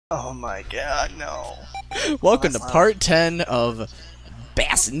Oh my god, no. Welcome to part 10 of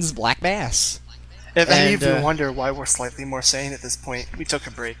Bassin's Black Bass. If any of you wonder why we're slightly more sane at this point, we took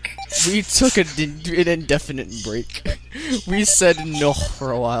a break. We took an indefinite break. We said no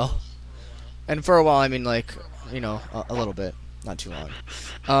for a while. And for a while, I mean, like, you know, a little bit. Not too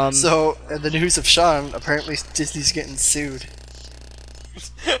long. So, in the news of Sean, apparently Disney's getting sued.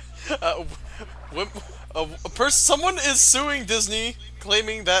 Someone is suing Disney,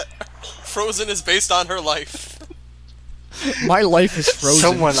 claiming that Frozen is based on her life. My life is frozen.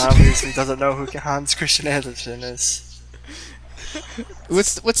 Someone obviously doesn't know who Hans Christian Andersen is.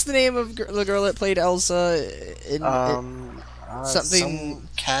 What's the name of the girl that played Elsa in something? Some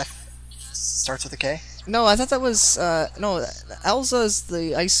calf starts with a K. No, I thought that was no. Elsa is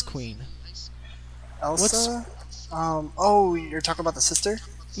the Ice Queen. Elsa? Oh, you're talking about the sister?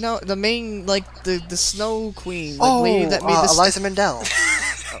 No, the main, like, the Snow Queen. The Oh, lady that made the Eliza Mandel.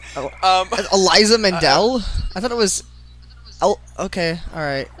 Eliza Mandel? I thought it was... okay,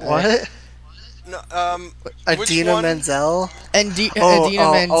 alright. What? No, Adina Menzel?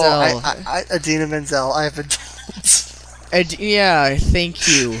 Adina Menzel. Adina Menzel, I have been told. Yeah, thank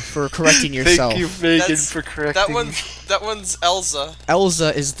you for correcting yourself. Thank you, Megan, for correcting me. That one's Elsa.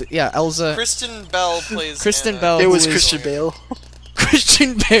 Elsa is the... Yeah, Elsa... Kristen Bell plays Kristen Anna. Bell. It was Christian Bale.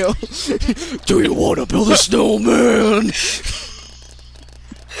 Christian Bale. Do you want to build a snowman?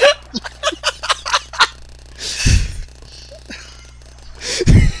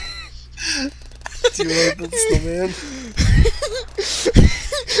 Do you want to build a snowman?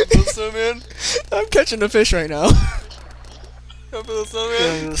 Build a snowman? I'm catching a fish right now. Build a Do you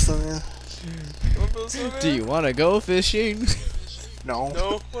want to build a snowman? Do you want to go fishing? No. No?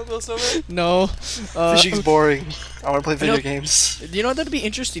 Want to build a snowman? No. Fishing's boring. I want to play video games. You know, that'd be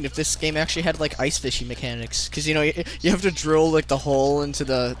interesting if this game actually had like ice fishing mechanics, because you know you have to drill like the hole into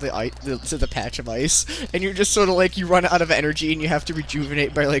the patch of ice, and you're just sort of like you run out of energy and you have to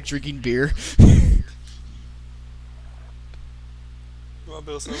rejuvenate by like drinking beer. You want to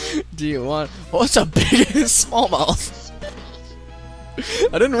build a snowman? Do you want? Oh, it's a big smallmouth.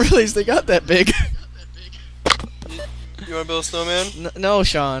 I didn't realize they got that big. You want to build a snowman? No,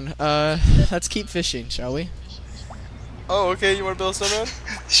 Sean. Let's keep fishing, shall we? Oh, okay. You want to build a snowman?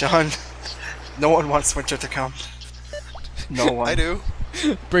 Sean, no one wants winter to come. No one. I do.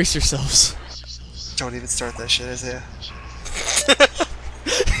 Brace yourselves. Don't even start that shit, Isaiah.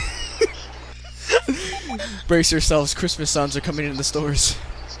 Brace yourselves. Christmas songs are coming in the stores.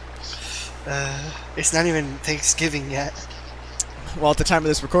 It's not even Thanksgiving yet. Well, at the time of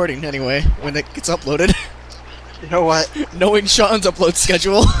this recording, anyway, when it gets uploaded. You know what? Knowing Sean's upload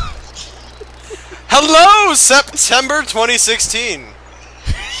schedule. Hello, September 2016.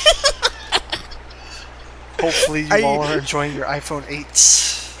 Hopefully you all are enjoying your iPhone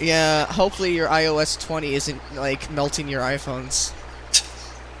 8s. Yeah, hopefully your iOS 20 isn't, like, melting your iPhones.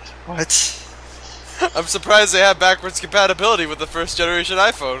 What? I'm surprised they have backwards compatibility with the first generation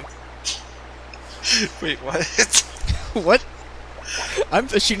iPhone. Wait, what? What? I'm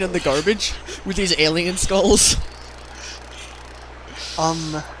fishing in the garbage with these alien skulls.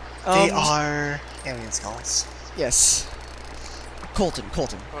 They are alien skulls. Yes. Colton.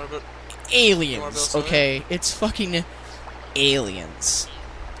 Aliens, okay? It's fucking aliens.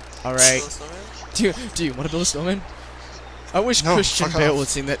 Alright. Do you want to build a snowman? I wish Christian Bale would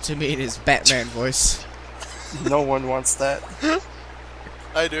sing that to me in his Batman voice. No one wants that.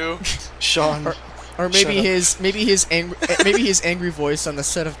 I do. Sean. Or maybe his angry voice on the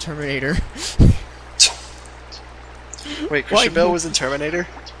set of Terminator. Wait, Christian Bale was in Terminator?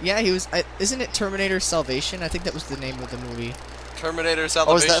 Yeah, he was. Isn't it Terminator Salvation? I think that was the name of the movie. Terminator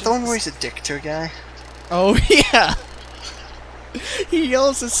Salvation. Oh, is that the one where he's a dick to a guy? Oh yeah. He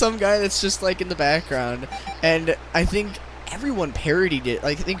yells at some guy that's just like in the background, and I think everyone parodied it.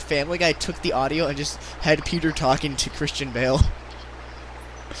 Like I think Family Guy took the audio and just had Peter talking to Christian Bale.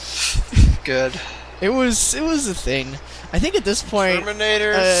 Good. It was a thing. I think at this point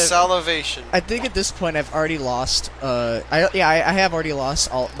Terminator Salvation. I think at this point I've already lost. I have already lost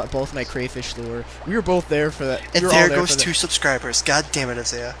both my crayfish lure. We were both there for that. And there goes 2 subscribers. God damn it,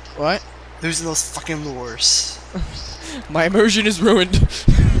 Isaiah. What? Losing those fucking lures. My immersion is ruined.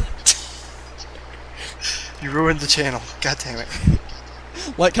 You ruined the channel. God damn it.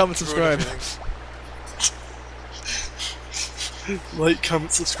 Like, comment, subscribe. Like,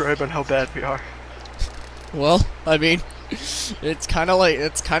 comment, subscribe on how bad we are. Well, I mean, it's kind of what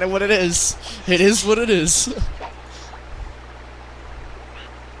it is. It is what it is.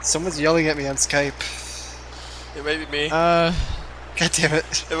 Someone's yelling at me on Skype. It may be me. God damn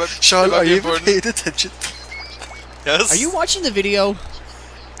it. It might, Sean, it might are be you important. paying attention? Yes. Are you watching the video?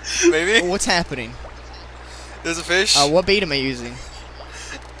 Maybe. What's happening? There's a fish. What bait am I using?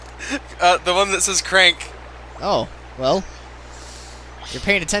 The one that says crank. Oh, well. You're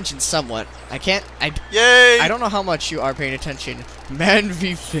paying attention somewhat. Yay! I don't know how much you are paying attention. Man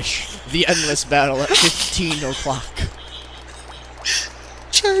v fish. The endless battle at 15 o'clock.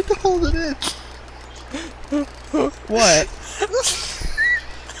 Trying to hold it in. What?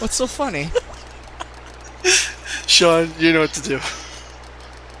 What's so funny? Sean, you know what to do.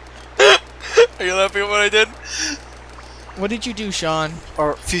 Are you laughing at what I did? What did you do, Sean?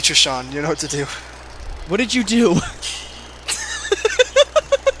 Or future Sean, you know what to do. What did you do?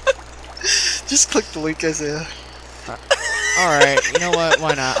 Just click the link, Isaiah. Alright, you know what?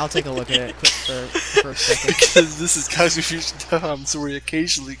 Why not? I'll take a look at it quick for a second. Because this is Cosmic Fusion Tom, so we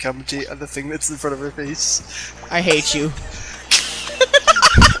occasionally commentate on the thing that's in front of our face. I hate you.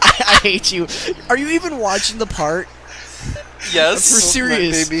 I hate you. Are you even watching the part? Yes. For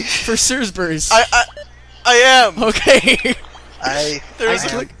serious. baby. For Searsburys. I am. Okay.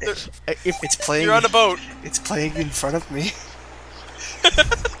 It's playing. You're on a boat. It's playing in front of me.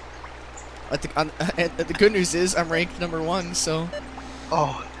 The good news is I'm ranked #1, so.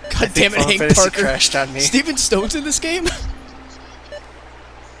 Oh. God damn it, Final Hank Fantasy Parker. crashed on me. Steven Stone's in this game?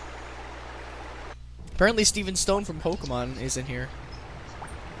 Apparently Steven Stone from Pokemon is in here.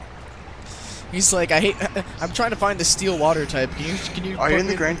 He's like, I'm trying to find the steel water type. Can you Are you in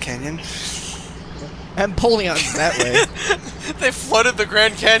the Grand Canyon? Empoleon's that way. They flooded the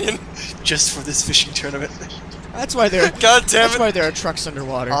Grand Canyon. Just for this fishing tournament. That's why there. God damn That's it. why there are trucks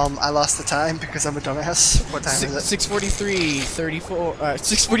underwater. I lost the time because I'm a dumbass. What time is it? 6:43, 34,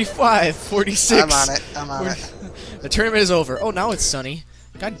 6:45, 46. I'm on it. I'm on it. The tournament is over. Oh, now it's sunny.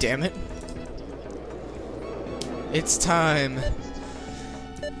 God damn it. It's time.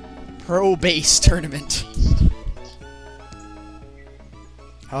 Pro base tournament.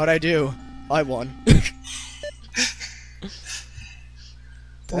 How'd I do? I won.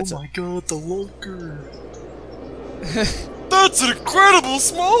 Oh my god, the lurker. That's an incredible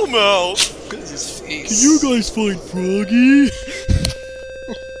smallmouth. Look at his face. Can you guys find Froggy?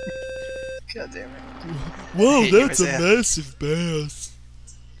 God damn it. Wow, Hey, that's a Isaiah. massive bass.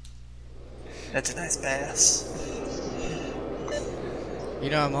 That's a nice bass. You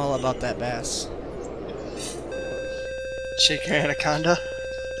know I'm all about that bass. Shake your anaconda.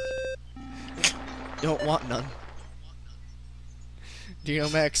 Don't want none. Dino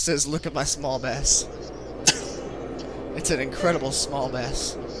Max says, look at my small bass. It's an incredible small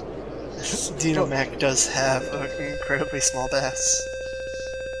bass. Dino Mac does have an incredibly small bass.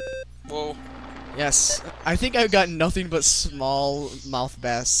 Whoa. Yes, I think I've got nothing but small mouth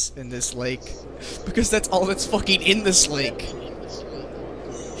bass in this lake. Because that's all that's fucking in this lake.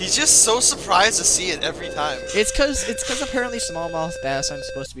 He's just so surprised to see it every time. It's cause apparently smallmouth bass aren't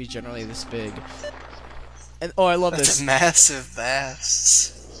supposed to be generally this big. And oh, I love That's this. a massive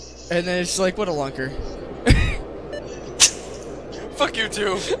bass. And then it's like, what a lunker. Fuck you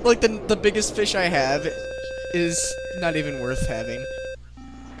too. Like the biggest fish I have is not even worth having.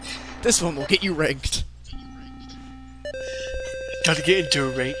 This one will get you ranked. Gotta get into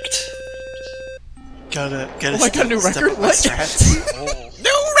ranked. Gotta Oh, I got a new step record? up my What? strats.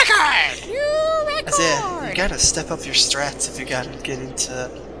 New record! New record! Isaiah, you gotta step up your strats if you gotta get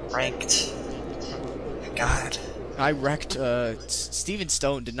into ranked. God. I wrecked, Steven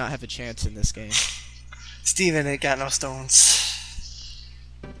Stone did not have a chance in this game. Steven ain't got no stones.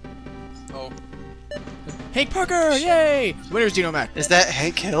 Oh. Hank Parker, yay! Winner's Dino Mac. Is that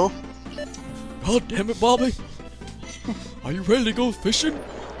Hank Hill? Oh, damn it, Bobby. Are you ready to go fishing?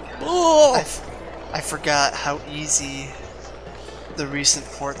 Oh! I forgot how easy the recent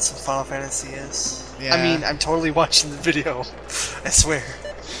ports of Final Fantasy is. Yeah. I mean, I'm totally watching the video. I swear.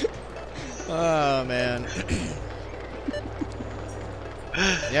 Oh, man.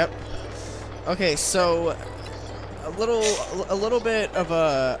 Yep. Okay, so a little bit of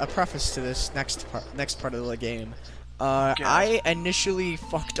a preface to this next part of the game. I initially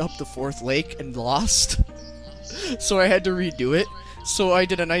fucked up the 4th lake and lost, so I had to redo it. So I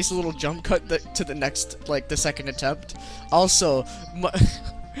did a nice little jump cut to the next, like, the 2nd attempt. Also,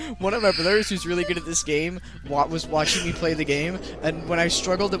 one of my brothers who's really good at this game was watching me play the game, and when I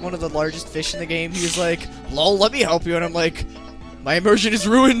struggled at one of the largest fish in the game, he was like, "Lol, let me help you," and I'm like, "My immersion is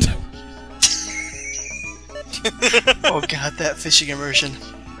ruined." Oh god, that fishing immersion.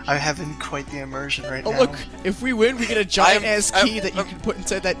 I'm having quite the immersion right now. Oh look, if we win, we get a giant-ass key that you can put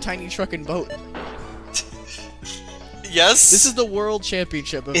inside that tiny truck and boat. Yes? This is the World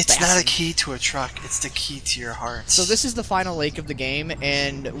Championship of It's not a Bassin. key to a truck, it's the key to your heart. So this is the final lake of the game,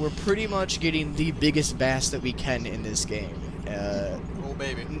 and we're pretty much getting the biggest bass that we can in this game. Oh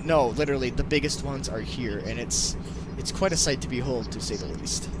baby. No, literally, the biggest ones are here, and it's quite a sight to behold, to say the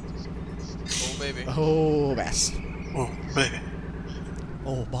least. Oh, baby. Oh, Bass. Oh, baby.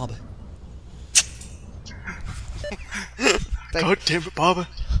 Oh, Bob. God damn it, Baba.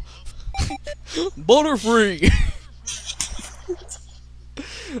 Butterfree!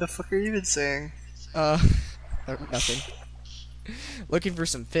 The fuck are you even saying? Nothing. Looking for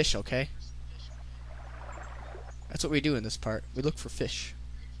some fish, okay? That's what we do in this part. We look for fish.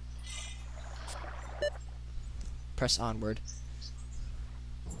 Press onward.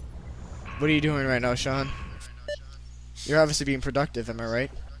 What are you doing right now, Sean? You're obviously being productive, am I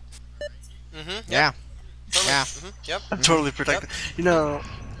right? Mm-hmm. Yeah. Totally. Yeah. Mm-hmm. Yep. I'm totally protected. You know,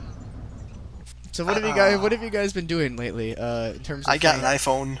 So what have you guys been doing lately? In terms of I got an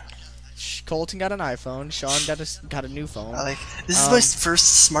iPhone. Colton got an iPhone. Sean got a new phone. This is my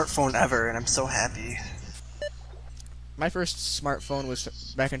first smartphone ever, and I'm so happy. My first smartphone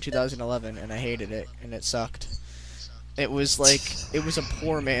was back in 2011, and I hated it, and it sucked. It was a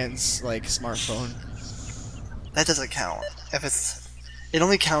poor man's smartphone. That doesn't count. It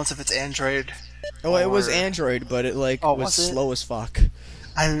only counts if it's Android. Oh, it was Android, but it was was it? slow as fuck.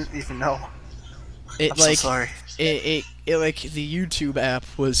 I didn't even know. It I'm so sorry. It the YouTube app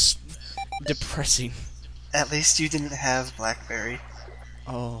was depressing. At least you didn't have BlackBerry.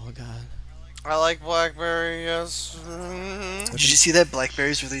 Oh god. I like BlackBerry, yes. Did you see that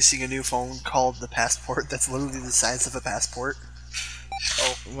BlackBerry's releasing a new phone called the Passport that's literally the size of a passport?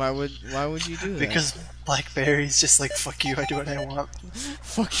 Oh. Why would you do that? Because BlackBerry's just like, fuck you, I do what I want.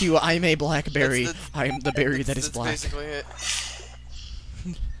 Fuck you, I'm a BlackBerry. I'm the berry that is That's black. basically it.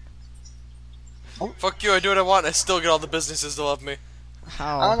 Fuck you, I do what I want, I still get all the businesses to love me.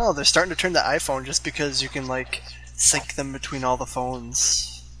 How? I don't know, they're starting to turn the iPhone just because you can sync them between all the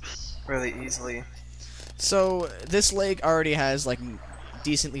phones really easily. So this lake already has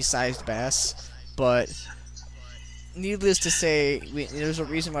decently sized bass, but needless to say, there's a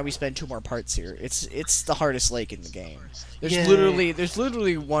reason why we spend 2 more parts here. It's the hardest lake in the game. There's Yay.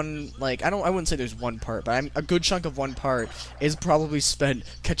 literally one I wouldn't say there's one part, but a good chunk of one part is probably spent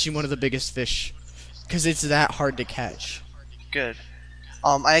catching one of the biggest fish, because it's that hard to catch. Good.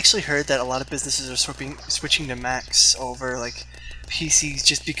 I actually heard that a lot of businesses are switching to Macs over PCs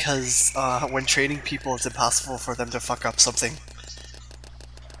just because when trading people, it's impossible for them to fuck up something.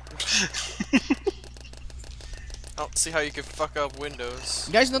 I don't see how you can fuck up Windows.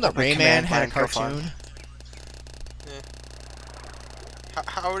 You guys know that Open Rayman command had a line profile.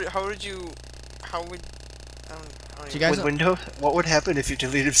 cartoon? How would you... How would... I don't Do you guys With know- Windows, what would happen if you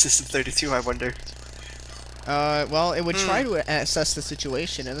deleted System 32, I wonder? Well, it would try to assess the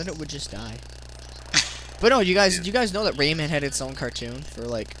situation, and then it would just die. But no, you guys know that Rayman had its own cartoon for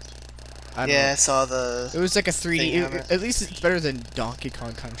I don't know. I saw the... It was like a 3D. thing on it. At least it's better than Donkey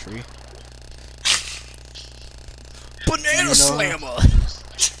Kong Country. Banana Slammer!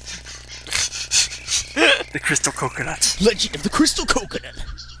 The Crystal Coconut. Legend of the Crystal Coconut!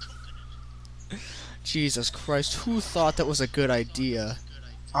 Jesus Christ, who thought that was a good idea?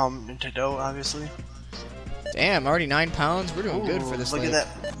 Nintendo, obviously. Damn, already 9 pounds? We're doing good for this Look lake.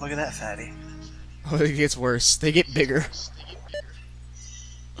 at that! Look at that fatty. Oh, it gets worse. They get bigger.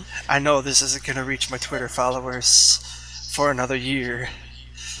 I know this isn't gonna reach my Twitter followers for another year,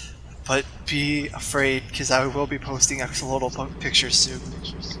 but be afraid, because I will be posting axolotl pictures soon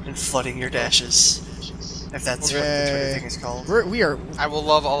and flooding your dashes. If that's what the Twitter thing is called. We are I will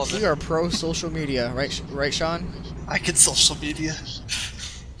love all of it. we are pro social media, right, Sean? I can social media.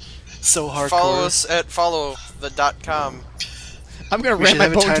 So hardcore. Follow us at followthe.com. I'm gonna We ram should my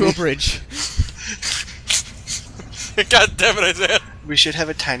have a boat to a tiny- bridge. God damn it, Isaiah. We should have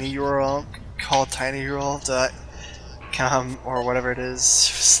a tiny URL called tinyurl.com or whatever it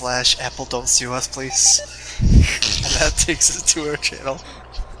is / Apple don't sue us please. And that takes us to our channel.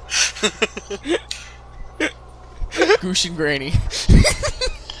 Goosh and Granny.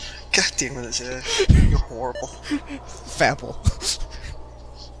 God damn it, you're horrible. Fapple.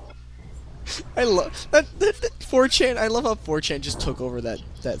 I love that 4chan. I love how 4chan just took over that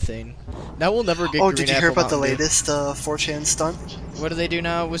thing. Now we'll never get. Oh, Green did you hear Apple about the Mountain Dew. latest 4chan stunt? What do they do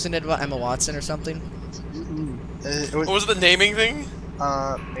now? Wasn't it about Emma Watson or something? It What was the naming thing?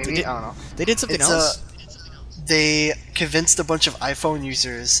 maybe, Did- I don't know. They did something It's, else. They convinced a bunch of iPhone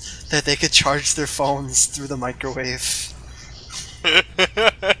users that they could charge their phones through the microwave.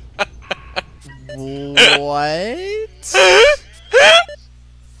 What?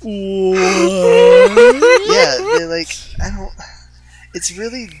 Yeah, they I don't... It's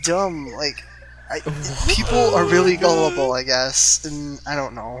really dumb, people are really gullible, I guess, and I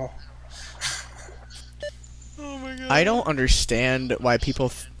don't know. Oh my god. I don't understand why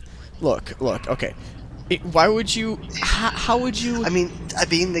people. Look. Okay. Why would you? How would you? I mean,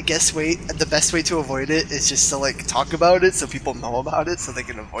 the best way to avoid it is just to like talk about it so people know about it so they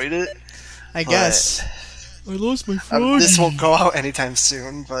can avoid it. I guess. I lost my phone. This won't go out anytime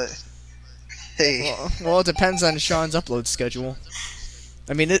soon, but hey. Well, it depends on Sean's upload schedule.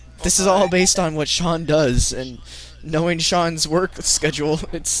 I mean, this is all based on what Sean does, and knowing Sean's work schedule,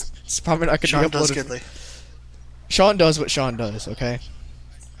 it's probably not going to be uploaded. Sean does goodly. Sean does what Sean does, okay?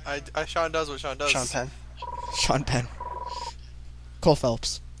 Sean does what Sean does. Sean Penn. Sean Penn. Cole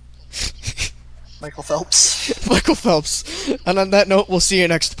Phelps. Michael Phelps. Michael Phelps. And on that note, we'll see you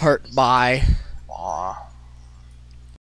next part. Bye.